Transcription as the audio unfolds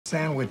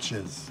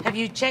Sandwiches. Have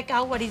you checked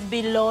out what is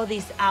below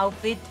this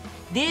outfit?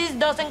 This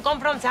doesn't come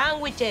from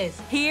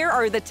sandwiches. Here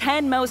are the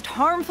 10 most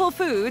harmful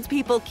foods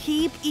people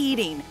keep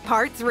eating.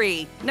 Part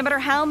 3. No matter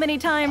how many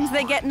times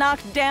they get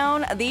knocked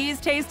down,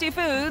 these tasty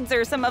foods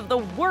are some of the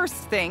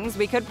worst things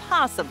we could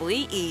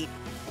possibly eat.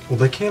 Well,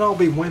 they can't all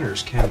be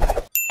winners, can they?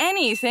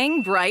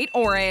 Anything bright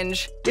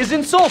orange. Is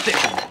insulting.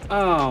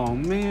 Oh,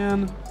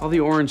 man. All the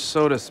orange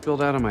soda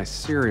spilled out of my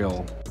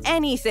cereal.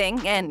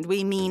 Anything, and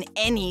we mean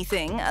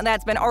anything,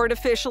 that's been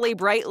artificially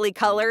brightly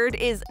colored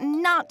is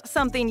not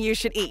something you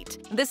should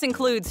eat. This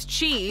includes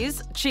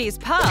cheese, cheese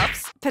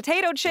puffs,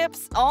 potato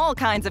chips, all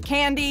kinds of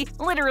candy,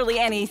 literally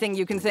anything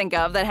you can think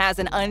of that has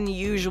an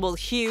unusual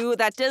hue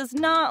that does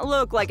not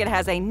look like it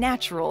has a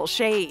natural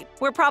shade.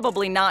 We're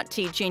probably not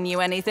teaching you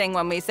anything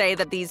when we say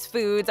that these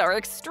foods are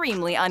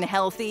extremely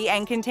unhealthy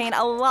and contain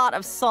a lot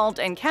of salt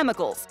and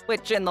chemicals,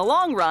 which in the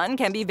long run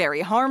can be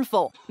very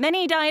harmful.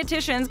 Many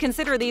dietitians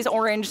consider these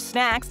orange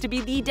snacks to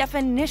be the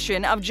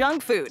definition of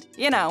junk food,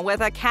 you know, with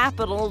a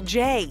capital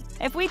J.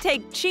 If we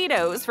take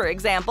Cheetos, for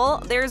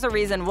example, there's a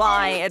reason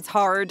why it's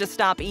hard to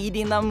stop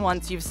eating them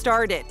once you've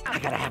started. I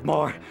gotta have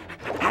more.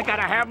 I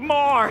gotta have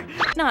more!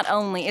 Not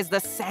only is the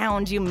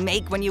sound you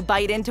make when you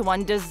bite into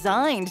one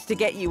designed to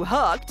get you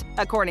hooked,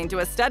 according to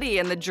a study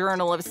in the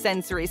Journal of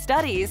Sensory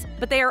Studies,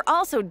 but they are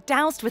also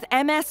doused with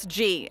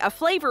MSG, a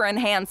flavor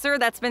enhancer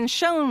that's been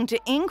shown to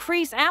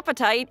increase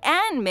appetite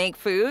and make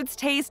foods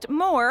taste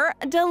more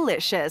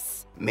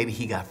delicious. Maybe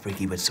he got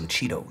freaky with some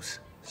Cheetos.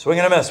 Swing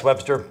and a miss,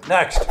 Webster.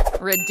 Next.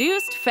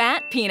 Reduced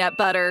fat peanut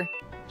butter.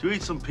 Do you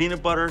eat some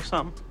peanut butter or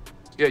something?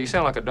 Yeah, you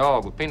sound like a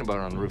dog with peanut butter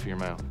on the roof of your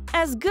mouth.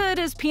 As good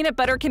as peanut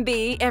butter can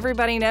be,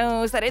 everybody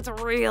knows that it's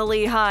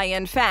really high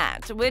in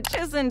fat, which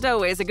isn't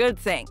always a good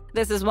thing.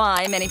 This is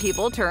why many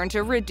people turn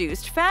to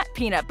reduced fat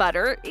peanut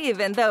butter,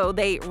 even though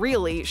they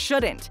really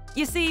shouldn't.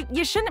 You see,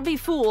 you shouldn't be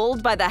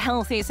fooled by the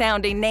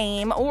healthy-sounding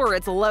name or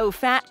its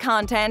low-fat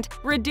content.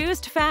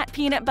 Reduced fat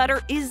peanut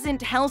butter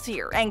isn't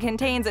healthier and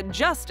contains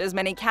just as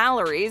many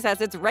calories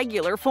as its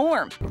regular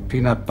form.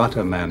 Peanut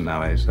butter man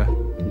now, eh, sir?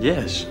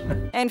 Yes.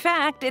 In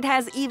fact, it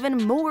has even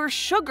more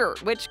sugar,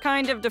 which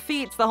kind of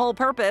defeats the whole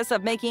purpose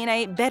of making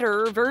a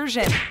better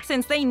version.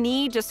 Since they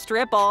need to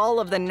strip all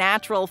of the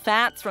natural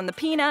fats from the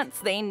peanuts,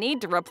 they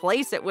need to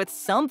replace it with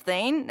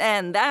something,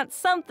 and that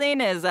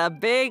something is a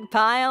big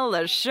pile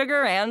of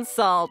sugar and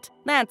salt.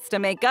 That's to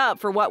make up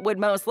for what would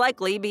most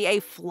likely be a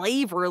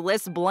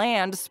flavorless,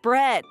 bland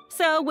spread.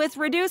 So with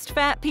reduced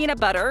fat peanut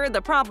butter,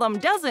 the problem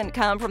doesn't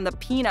come from the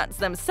peanuts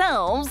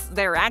themselves,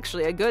 they're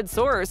actually a good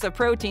source of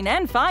protein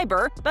and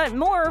fiber, but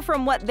more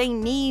from what they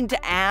need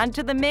to add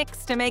to the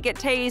mix to make it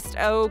taste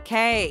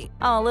okay.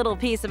 A little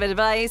piece of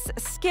advice,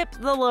 skip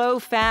the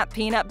low-fat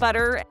peanut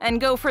butter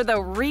and go for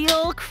the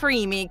real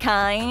creamy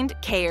kind,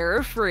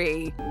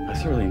 carefree. I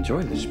thoroughly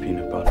enjoy this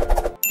peanut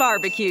butter.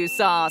 Barbecue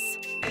sauce.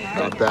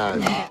 Not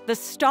bad. The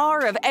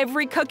star of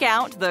every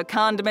cookout, the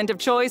condiment of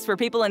choice for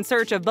people in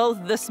search of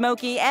both the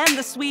smoky and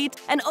the sweet,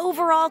 an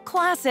overall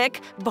classic,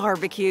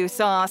 barbecue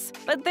sauce.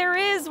 But there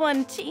is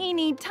one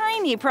teeny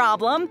tiny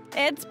problem.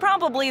 It's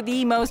probably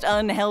the most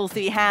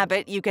unhealthy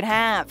habit you could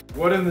have.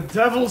 What in the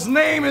devil's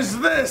name is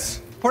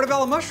this?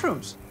 Portobello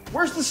mushrooms.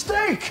 Where's the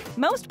steak?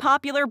 Most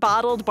popular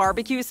bottled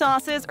barbecue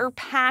sauces are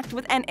packed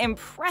with an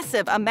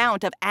impressive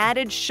amount of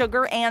added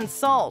sugar and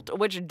salt,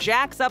 which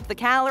jacks up the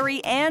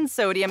calorie and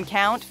sodium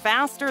count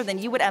faster than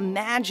you would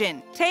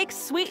imagine. Take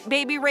Sweet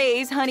Baby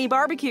Ray's honey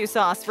barbecue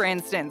sauce, for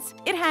instance.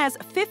 It has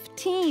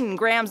 15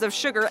 grams of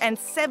sugar and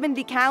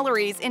 70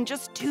 calories in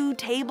just 2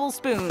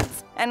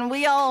 tablespoons. And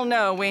we all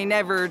know we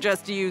never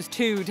just use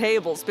 2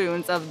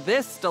 tablespoons of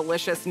this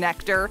delicious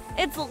nectar.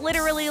 It's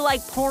literally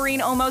like pouring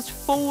almost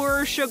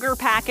 4 sugar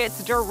packets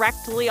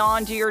directly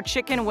onto your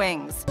chicken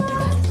wings.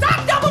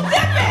 Stop double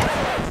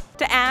dipping!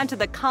 To add to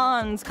the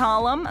cons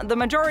column, the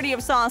majority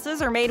of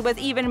sauces are made with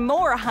even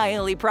more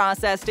highly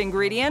processed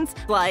ingredients,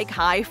 like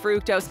high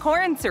fructose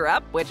corn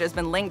syrup, which has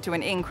been linked to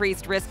an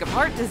increased risk of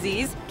heart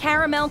disease,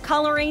 caramel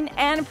coloring,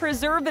 and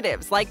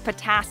preservatives like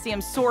potassium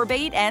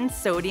sorbate and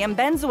sodium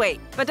benzoate.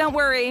 But don't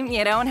worry,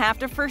 you don't have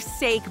to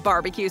forsake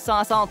barbecue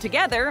sauce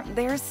altogether.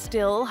 There's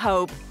still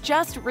hope.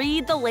 Just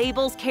read the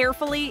labels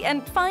carefully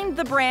and find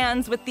the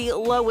brands with the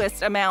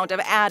lowest amount of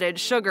added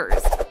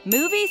sugars.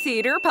 Movie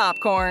theater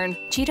popcorn.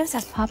 Cheetos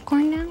has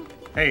popcorn now?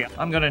 Hey,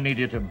 I'm gonna need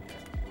you to...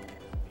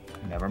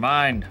 Never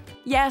mind.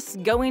 Yes,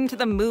 going to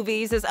the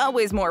movies is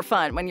always more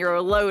fun when you're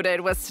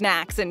loaded with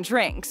snacks and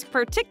drinks,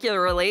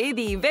 particularly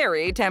the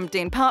very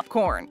tempting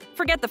popcorn.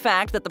 Forget the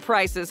fact that the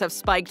prices have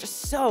spiked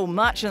so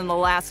much in the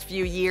last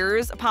few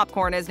years.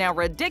 Popcorn is now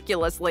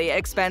ridiculously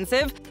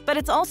expensive, but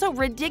it's also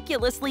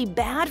ridiculously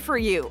bad for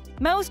you.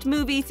 Most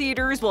movie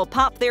theaters will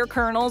pop their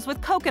kernels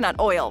with coconut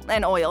oil,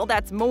 an oil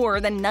that's more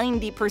than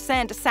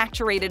 90%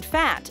 saturated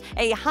fat,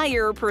 a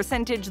higher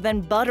percentage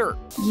than butter.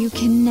 You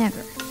can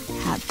never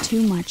have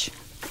too much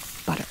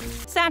butter.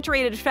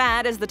 Saturated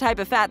fat is the type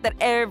of fat that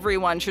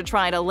everyone should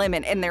try to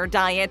limit in their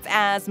diets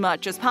as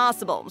much as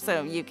possible,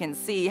 so you can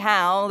see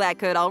how that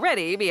could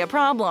already be a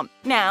problem.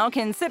 Now,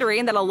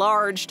 considering that a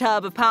large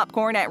tub of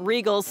popcorn at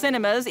Regal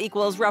Cinemas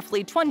equals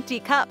roughly 20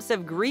 cups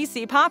of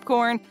greasy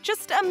popcorn,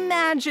 just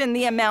imagine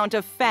the amount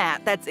of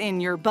fat that's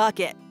in your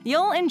bucket.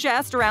 You'll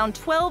ingest around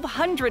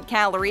 1,200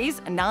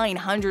 calories,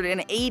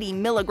 980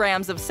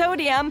 milligrams of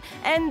sodium,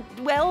 and,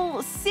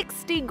 well,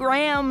 60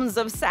 grams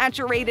of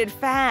saturated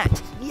fat.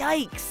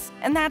 Yikes!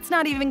 And that's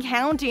not even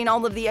counting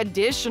all of the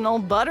additional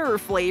butter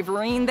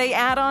flavoring they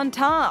add on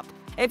top.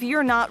 If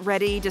you're not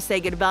ready to say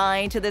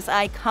goodbye to this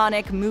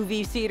iconic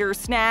movie theater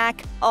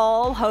snack,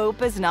 all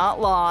hope is not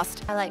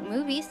lost. I like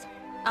movies.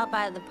 I'll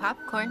buy the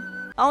popcorn.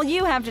 All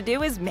you have to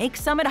do is make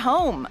some at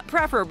home,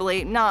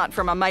 preferably not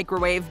from a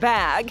microwave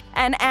bag,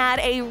 and add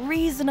a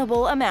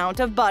reasonable amount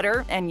of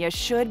butter, and you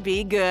should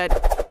be good.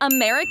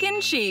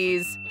 American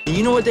cheese.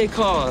 You know what they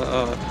call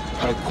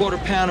a quarter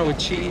pounder with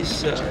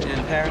cheese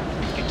in Paris?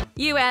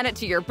 You add it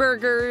to your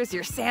burgers,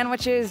 your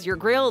sandwiches, your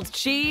grilled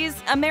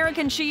cheese.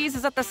 American cheese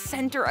is at the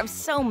center of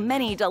so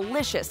many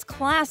delicious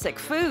classic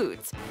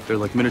foods. They're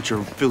like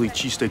miniature Philly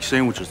cheesesteak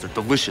sandwiches. They're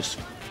delicious.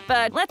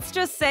 But let's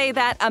just say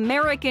that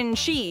American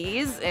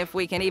cheese, if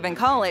we can even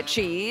call it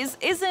cheese,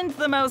 isn't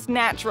the most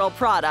natural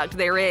product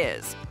there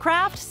is.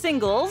 Kraft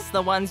singles,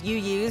 the ones you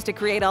use to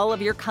create all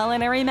of your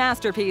culinary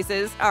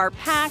masterpieces, are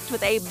packed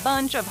with a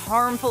bunch of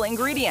harmful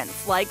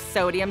ingredients like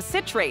sodium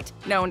citrate,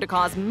 known to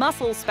cause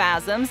muscle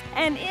spasms,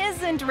 and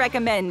isn't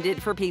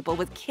recommended for people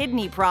with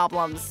kidney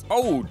problems.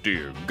 Oh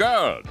dear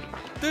God,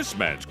 this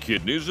man's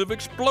kidneys have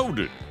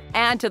exploded.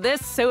 Add to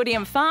this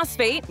sodium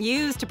phosphate,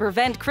 used to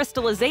prevent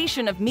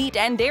crystallization of meat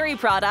and dairy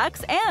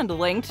products and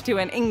linked to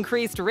an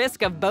increased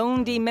risk of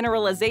bone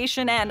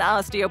demineralization and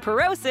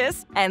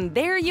osteoporosis, and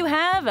there you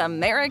have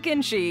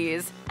American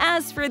cheese.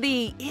 As for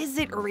the "is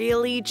it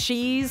really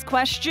cheese"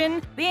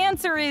 question, the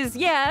answer is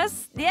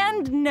yes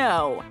and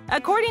no.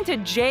 According to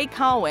Jay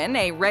Cowan,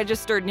 a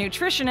registered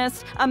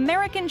nutritionist,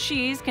 American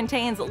cheese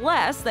contains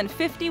less than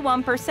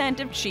 51%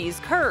 of cheese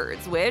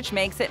curds, which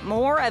makes it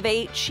more of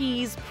a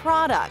cheese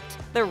product.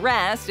 The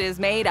rest is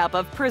made up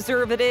of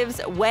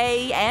preservatives,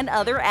 whey, and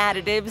other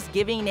additives,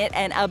 giving it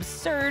an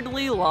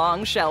absurdly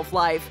long shelf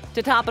life.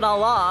 To top it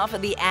all off,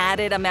 the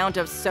added amount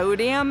of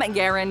sodium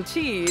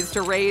guarantees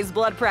to raise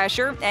blood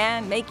pressure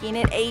and making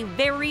it a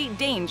very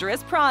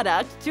dangerous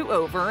product to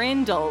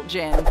overindulge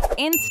in.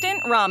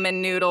 Instant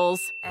ramen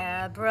noodles.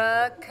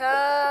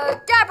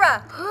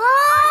 Abracadabra!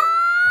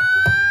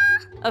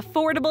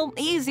 Affordable,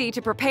 easy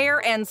to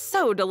prepare, and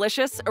so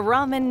delicious,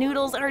 ramen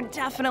noodles are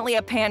definitely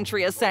a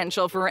pantry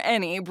essential for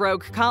any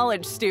broke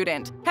college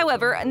student.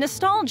 However,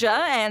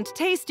 nostalgia and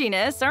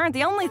tastiness aren't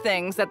the only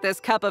things that this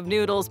cup of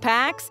noodles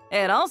packs.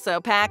 It also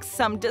packs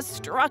some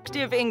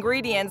destructive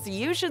ingredients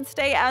you should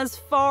stay as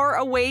far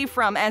away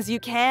from as you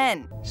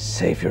can.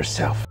 Save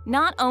yourself.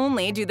 Not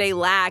only do they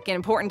lack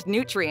important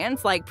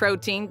nutrients like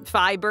protein,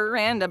 fiber,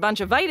 and a bunch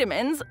of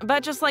vitamins,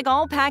 but just like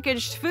all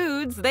packaged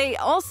foods, they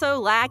also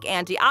lack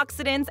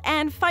antioxidants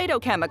and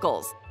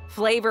phytochemicals.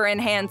 Flavor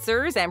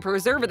enhancers and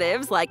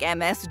preservatives like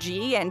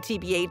MSG and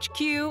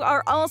TBHQ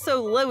are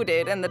also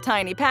loaded in the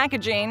tiny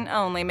packaging,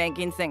 only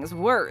making things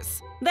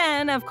worse.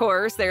 Then, of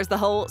course, there's the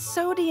whole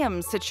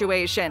sodium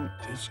situation.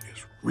 This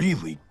is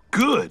really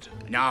good.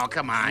 No,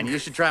 come on. You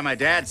should try my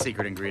dad's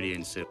secret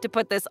ingredient soup. To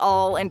put this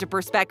all into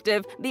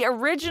perspective, the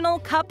original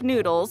cup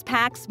noodles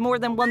packs more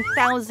than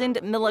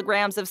 1,000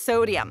 milligrams of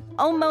sodium,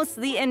 almost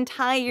the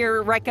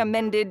entire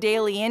recommended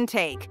daily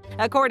intake.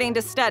 According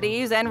to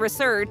studies and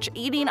research,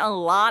 eating a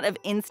lot of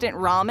instant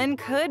ramen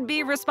could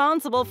be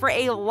responsible for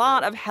a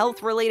lot of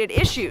health-related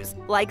issues,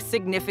 like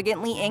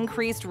significantly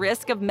increased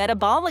risk of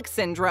metabolic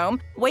syndrome,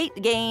 weight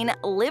gain,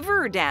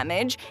 liver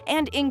damage,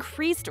 and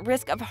increased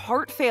risk of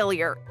heart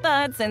failure.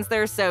 But since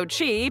they're so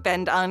cheap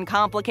and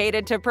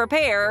uncomplicated to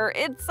prepare,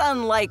 it's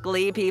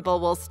unlikely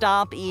people will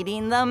stop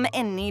eating them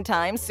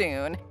anytime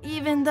soon,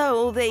 even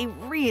though they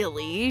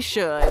really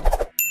should.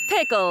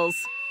 Pickles.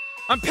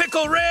 I'm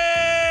Pickle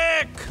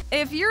Rick!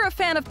 If you're a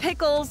fan of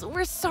pickles,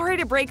 we're sorry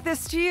to break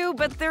this to you,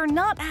 but they're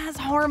not as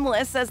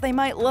harmless as they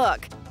might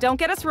look. Don't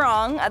get us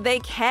wrong, they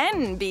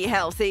can be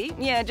healthy.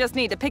 You just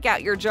need to pick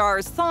out your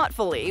jars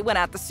thoughtfully when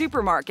at the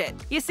supermarket.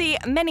 You see,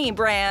 many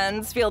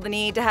brands feel the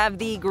need to have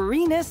the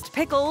greenest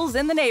pickles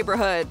in the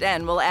neighborhood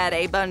and will add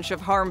a bunch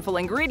of harmful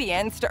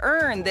ingredients to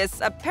earn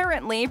this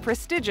apparently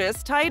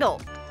prestigious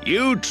title.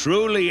 You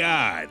truly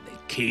are the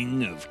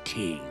king of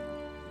kings.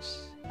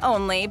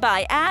 Only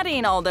by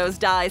adding all those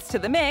dyes to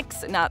the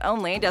mix, not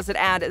only does it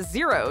add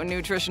zero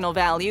nutritional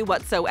value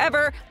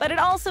whatsoever, but it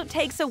also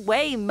takes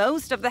away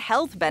most of the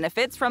health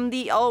benefits from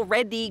the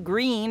already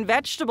green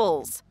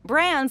vegetables.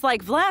 Brands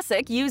like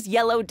Vlasic use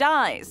yellow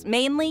dyes,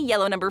 mainly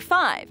yellow number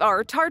 5,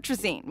 or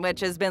tartrazine, which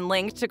has been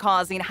linked to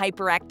causing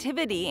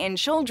hyperactivity in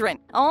children,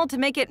 all to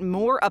make it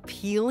more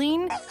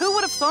appealing. Who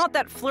would have thought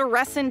that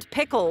fluorescent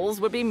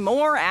pickles would be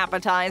more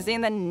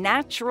appetizing than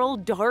natural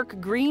dark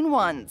green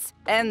ones?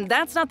 And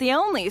that's not the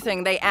only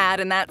thing they add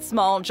in that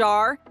small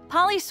jar.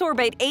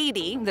 Polysorbate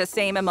 80, the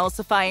same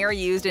emulsifier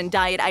used in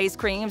diet ice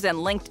creams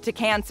and linked to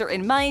cancer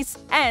in mice,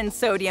 and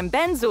sodium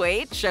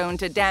benzoate, shown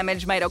to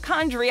damage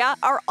mitochondria,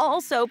 are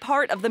also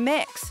part of the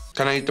mix.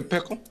 Can I eat the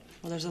pickle?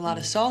 Well, there's a lot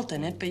of salt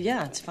in it, but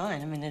yeah, it's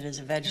fine. I mean, it is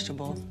a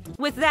vegetable.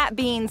 With that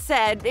being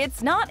said,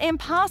 it's not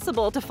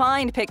impossible to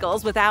find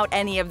pickles without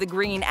any of the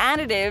green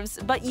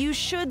additives, but you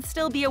should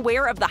still be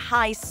aware of the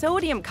high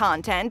sodium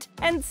content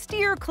and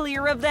steer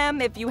clear of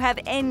them if you have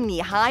any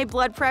high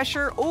blood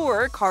pressure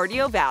or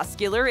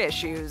cardiovascular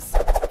issues.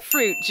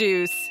 Fruit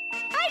juice.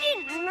 I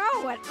didn't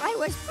know what I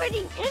was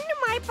putting into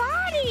my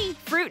body.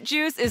 Fruit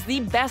juice is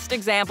the best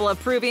example of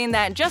proving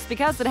that just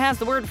because it has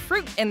the word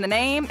fruit in the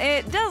name,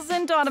 it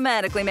doesn't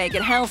automatically make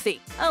it healthy.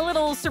 A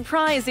little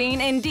surprising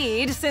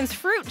indeed, since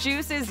fruit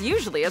juice is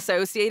usually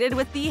associated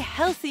with the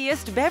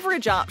healthiest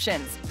beverage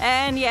options.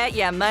 And yet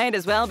you might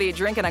as well be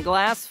drinking a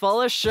glass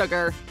full of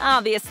sugar.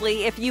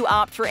 Obviously, if you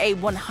opt for a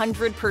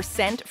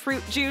 100%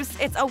 fruit juice,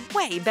 it's a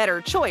way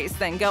better choice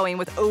than going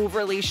with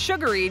overly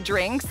sugary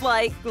drinks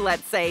like,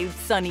 let's say,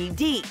 Sunny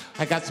D.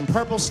 I got some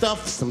purple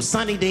stuff, some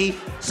Sunny D.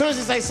 As soon as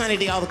you say Sunny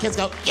D, all the kids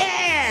go,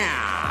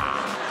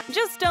 yeah!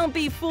 Just don't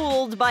be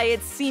fooled by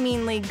its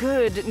seemingly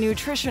good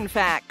nutrition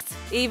facts.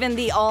 Even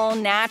the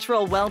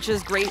all-natural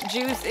Welch's grape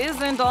juice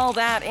isn't all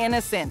that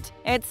innocent.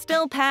 It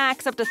still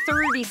packs up to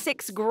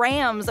 36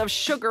 grams of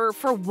sugar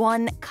for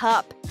 1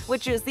 cup,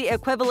 which is the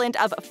equivalent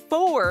of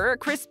 4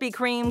 Krispy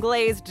Kreme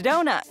glazed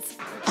donuts.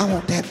 I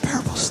want that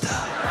purple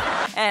stuff.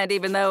 And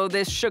even though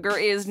this sugar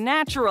is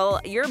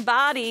natural, your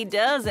body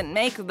doesn't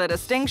make the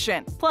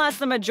distinction. Plus,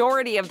 the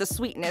majority of the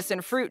sweetness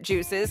in fruit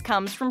juices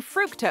comes from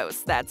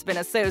fructose that's been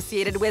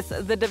associated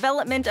with the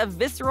development of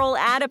visceral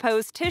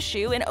adipose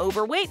tissue in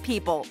overweight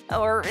people,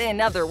 or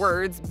in other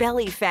words,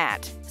 belly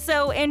fat.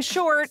 So, in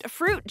short,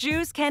 fruit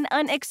juice can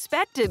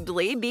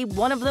unexpectedly be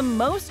one of the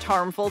most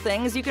harmful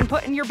things you can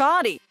put in your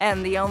body.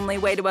 And the only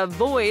way to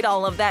avoid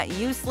all of that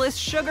useless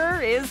sugar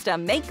is to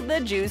make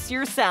the juice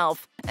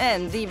yourself.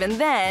 And even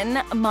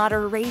then,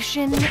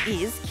 moderation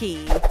is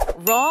key.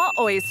 Raw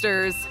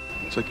oysters.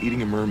 It's like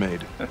eating a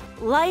mermaid.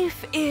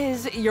 Life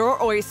is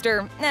your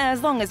oyster,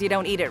 as long as you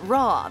don't eat it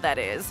raw, that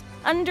is.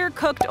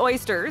 Undercooked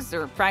oysters,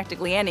 or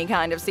practically any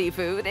kind of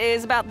seafood,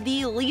 is about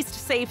the least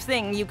safe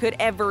thing you could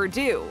ever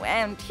do,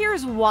 and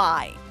here's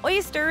why.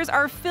 Oysters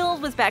are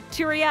filled with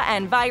bacteria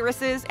and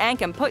viruses and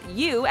can put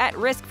you at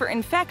risk for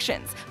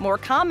infections, more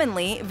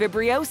commonly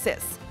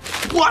vibriosis.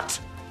 What?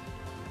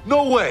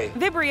 No way!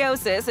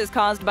 Vibriosis is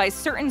caused by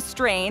certain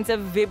strains of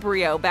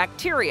Vibrio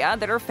bacteria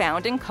that are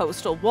found in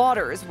coastal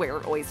waters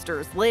where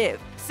oysters live.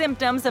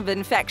 Symptoms of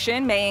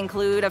infection may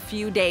include a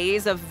few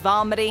days of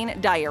vomiting,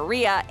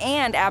 diarrhea,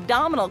 and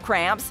abdominal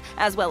cramps,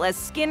 as well as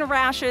skin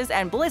rashes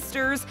and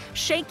blisters,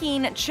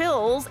 shaking,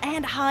 chills,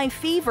 and high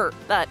fever.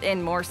 But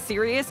in more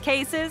serious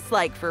cases,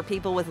 like for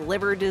people with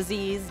liver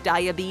disease,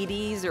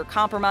 diabetes, or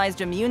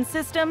compromised immune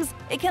systems,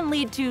 it can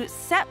lead to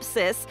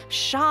sepsis,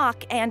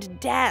 shock, and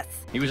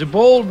death. He was a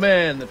bold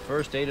man that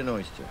first ate an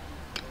oyster.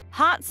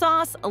 Hot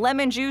sauce,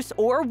 lemon juice,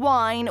 or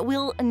wine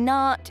will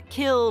not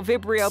kill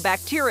Vibrio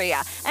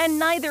bacteria, and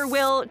neither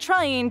will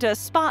trying to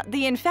spot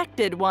the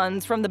infected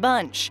ones from the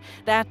bunch.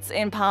 That's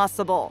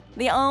impossible.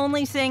 The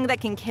only thing that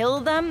can kill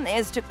them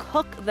is to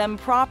cook them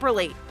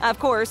properly. Of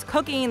course,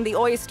 cooking the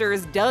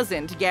oysters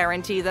doesn't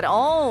guarantee that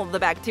all the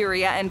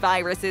bacteria and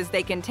viruses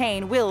they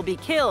contain will be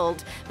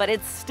killed, but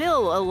it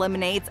still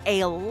eliminates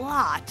a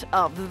lot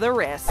of the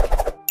risk.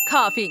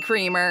 Coffee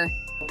creamer.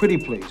 Pretty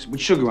please,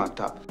 with sugar on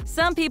top.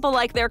 Some people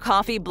like their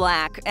coffee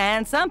black,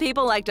 and some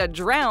people like to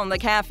drown the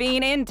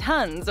caffeine in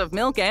tons of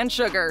milk and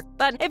sugar.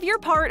 But if you're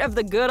part of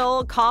the good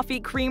old coffee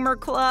creamer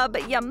club,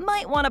 you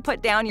might want to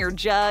put down your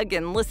jug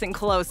and listen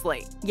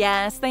closely.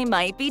 Yes, they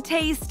might be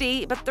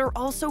tasty, but they're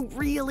also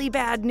really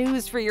bad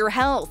news for your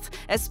health,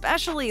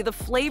 especially the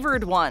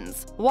flavored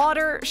ones.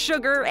 Water,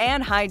 sugar,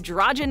 and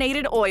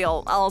hydrogenated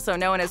oil, also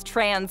known as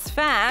trans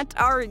fat,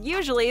 are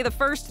usually the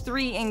first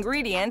 3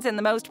 ingredients in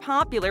the most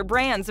popular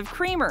brands of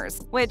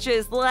creamers, which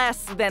is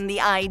less than the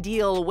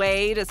ideal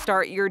way to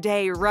start your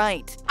day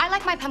right. I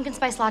like my pumpkin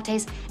spice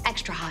lattes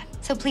extra hot,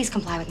 so please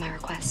comply with my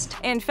request.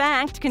 In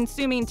fact,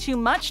 consuming too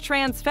much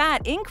trans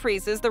fat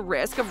increases the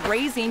risk of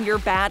raising your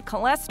bad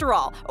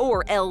cholesterol,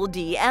 or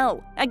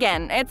LDL.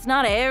 Again, it's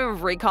not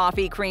every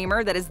coffee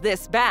creamer that is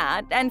this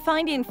bad, and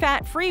finding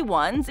fat-free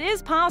ones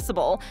is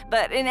possible,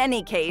 but in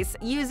any case,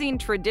 using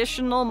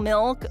traditional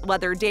milk,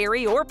 whether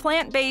dairy or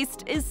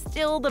plant-based, is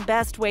still the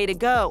best way to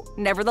go.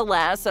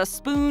 Nevertheless, a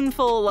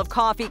spoonful of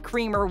coffee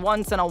creamer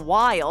once in a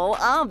while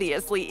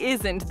obviously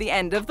isn't the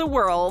end of the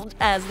world,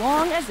 as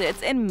long as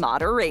it's in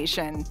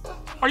moderation.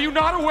 Are you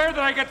not aware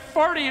that I get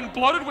farty and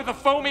bloated with a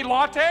foamy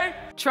latte?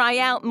 Try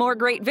out more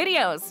great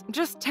videos.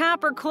 Just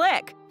tap or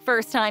click.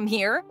 First time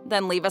here?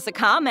 Then leave us a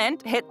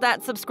comment, hit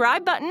that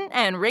subscribe button,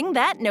 and ring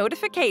that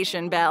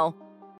notification bell.